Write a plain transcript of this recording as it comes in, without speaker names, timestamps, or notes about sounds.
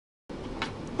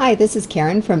Hi, this is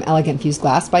Karen from Elegant Fused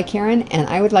Glass by Karen, and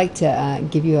I would like to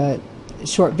give you a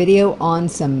short video on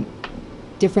some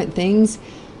different things,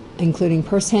 including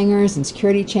purse hangers and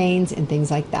security chains and things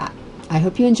like that. I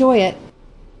hope you enjoy it.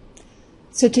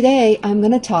 So today I'm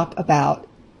going to talk about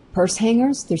purse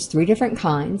hangers. There's 3 different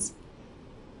kinds: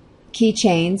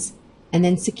 keychains, and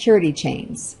then security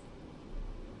chains.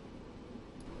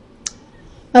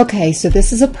 Okay, so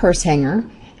this is a purse hanger.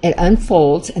 It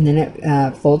unfolds and then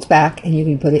it folds back, and you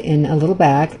can put it in a little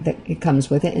bag that it comes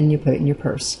with it, and you put it in your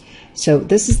purse. So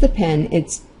this is the pin.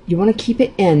 You want to keep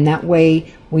it in, that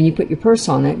way when you put your purse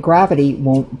on it, gravity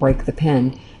won't break the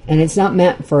pin. And it's not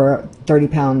meant for a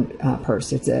 30-pound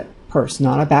purse. It's a purse,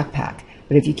 not a backpack.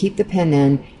 But if you keep the pin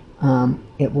in,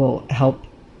 it will help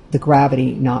the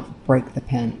gravity not break the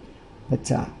pin. But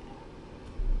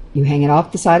you hang it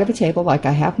off the side of a table like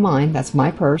I have mine. That's my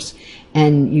purse.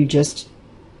 And you just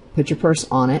put your purse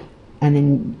on it, and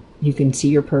then you can see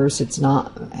your purse. It's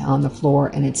not on the floor,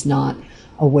 and it's not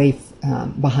away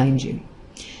behind you.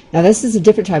 Now this is a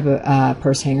different type of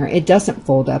purse hanger. It doesn't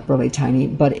fold up really tiny,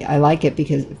 but I like it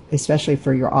because, especially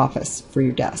for your office, for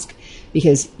your desk,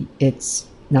 because it's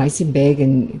nice and big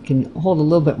and can hold a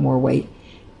little bit more weight.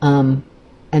 And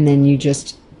then you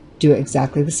just do it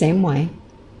exactly the same way.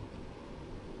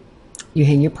 You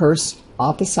hang your purse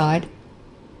off the side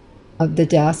of the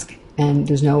desk, and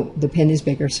the pin is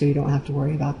bigger, so you don't have to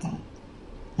worry about that.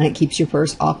 And it keeps your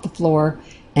purse off the floor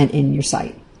and in your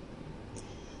sight.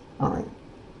 All right,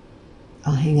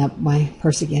 I'll hang up my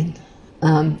purse again.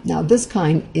 Now this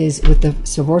kind is with the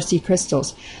Swarovski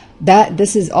crystals.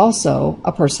 This is also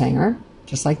a purse hanger,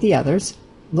 just like the others,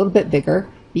 a little bit bigger,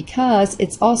 because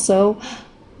it's also,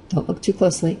 don't look too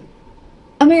closely,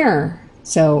 a mirror.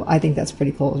 So I think that's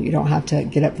pretty cool. You don't have to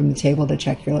get up from the table to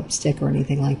check your lipstick or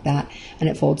anything like that. And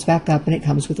it folds back up, and it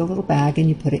comes with a little bag, and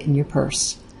you put it in your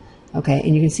purse. Okay,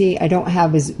 and you can see I don't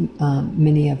have as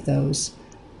many of those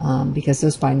because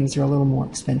those bindings are a little more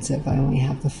expensive. I only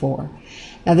have the 4.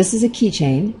 Now this is a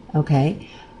keychain, okay,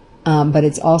 but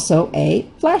it's also a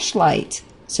flashlight.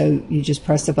 So you just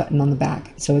press the button on the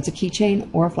back. So it's a keychain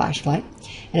or a flashlight,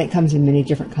 and it comes in many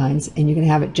different kinds, and you can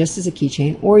have it just as a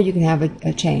keychain, or you can have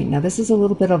a chain. Now this is a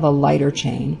little bit of a lighter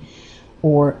chain,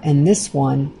 and this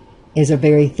one is a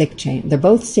very thick chain. They're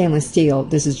both stainless steel.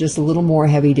 This is just a little more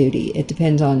heavy duty. It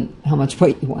depends on how much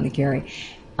weight you want to carry.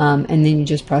 And then you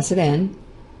just press it in,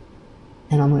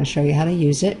 and I'm going to show you how to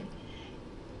use it.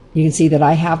 You can see that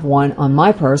I have one on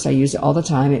my purse. I use it all the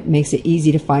time. It makes it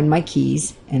easy to find my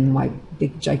keys in my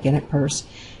big gigantic purse.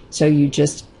 So you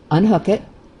just unhook it,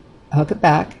 hook it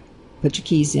back, put your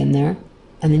keys in there,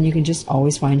 and then you can just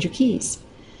always find your keys.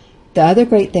 The other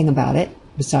great thing about it,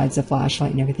 besides the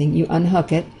flashlight and everything, you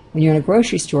unhook it. When you're in a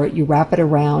grocery store, you wrap it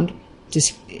around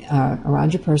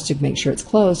around your purse to make sure it's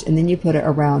closed, and then you put it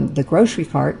around the grocery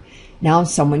cart. Now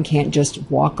someone can't just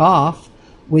walk off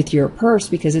with your purse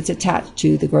because it's attached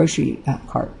to the grocery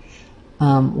cart.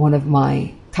 One of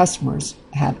my customers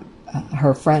had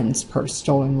her friend's purse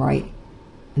stolen right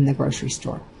in the grocery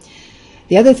store.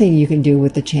 The other thing you can do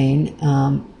with the chain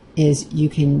is you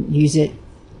can use it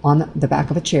on the back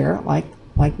of a chair like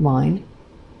mine,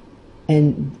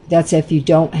 and that's if you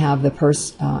don't have the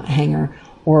purse hanger,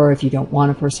 or if you don't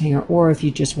want a purse hanger, or if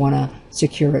you just want to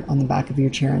secure it on the back of your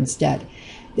chair instead.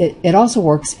 It also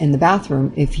works in the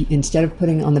bathroom. If you, instead of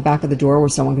putting it on the back of the door where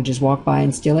someone could just walk by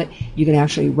and steal it, you can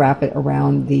actually wrap it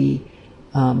around the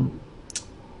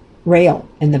rail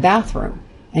in the bathroom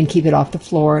and keep it off the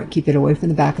floor, keep it away from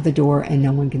the back of the door, and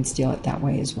no one can steal it that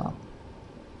way as well.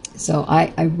 So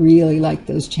I really like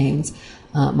those chains.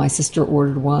 My sister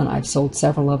ordered one. I've sold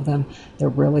several of them. They're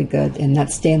really good, and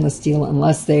that's stainless steel.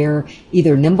 Unless they're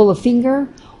either nimble of finger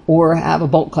or have a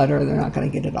bolt cutter, they're not going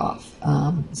to get it off.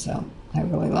 So I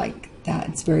really like that.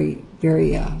 It's very,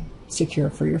 very secure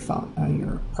for your phone,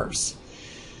 your purse.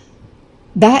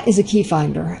 That is a key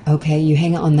finder. Okay, you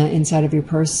hang it on the inside of your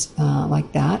purse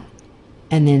like that,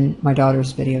 and then my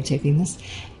daughter's videotaping this,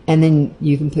 and then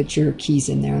you can put your keys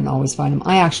in there and always find them.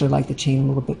 I actually like the chain a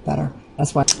little bit better.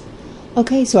 That's why.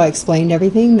 Okay, so I explained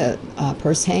everything: the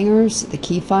purse hangers, the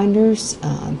key finders,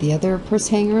 the other purse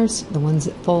hangers, the ones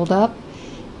that fold up.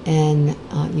 And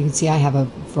you can see I have a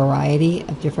variety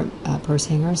of different purse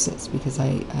hangers. It's because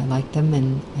I like them,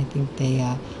 and I think they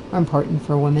are important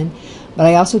for women. But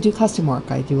I also do custom work.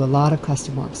 I do a lot of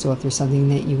custom work. So if there's something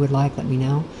that you would like, let me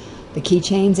know. The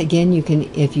keychains, again, you can,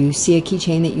 if you see a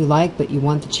keychain that you like but you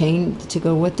want the chain to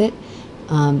go with it,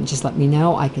 just let me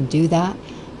know. I can do that.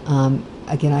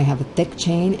 Again, I have a thick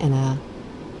chain and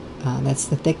that's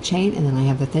the thick chain, and then I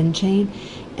have the thin chain.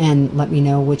 And let me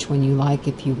know which one you like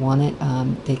if you want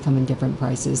it. They come in different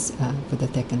prices for the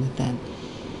thick and the thin.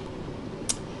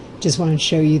 Just want to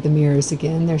show you the mirrors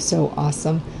again. They're so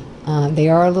awesome. They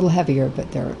are a little heavier,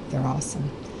 but they're awesome.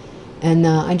 And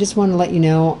I just want to let you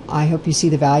know, I hope you see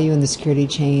the value in the security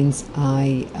chains.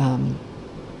 I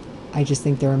just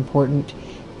think they're important,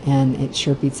 and it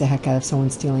sure beats the heck out of someone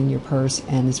stealing your purse.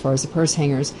 And as far as the purse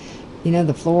hangers, you know,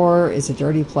 the floor is a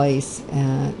dirty place,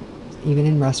 even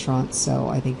in restaurants, so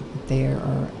I think that they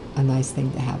are a nice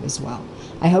thing to have as well.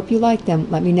 I hope you like them.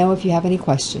 Let me know if you have any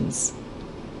questions.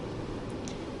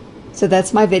 So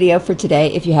that's my video for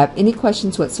today. If you have any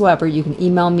questions whatsoever, you can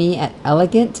email me at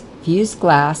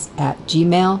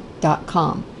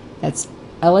elegantfusedglass@gmail.com. That's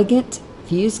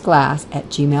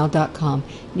elegantfusedglass@gmail.com.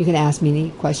 You can ask me any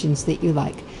questions that you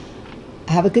like.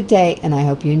 Have a good day, and I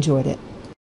hope you enjoyed it.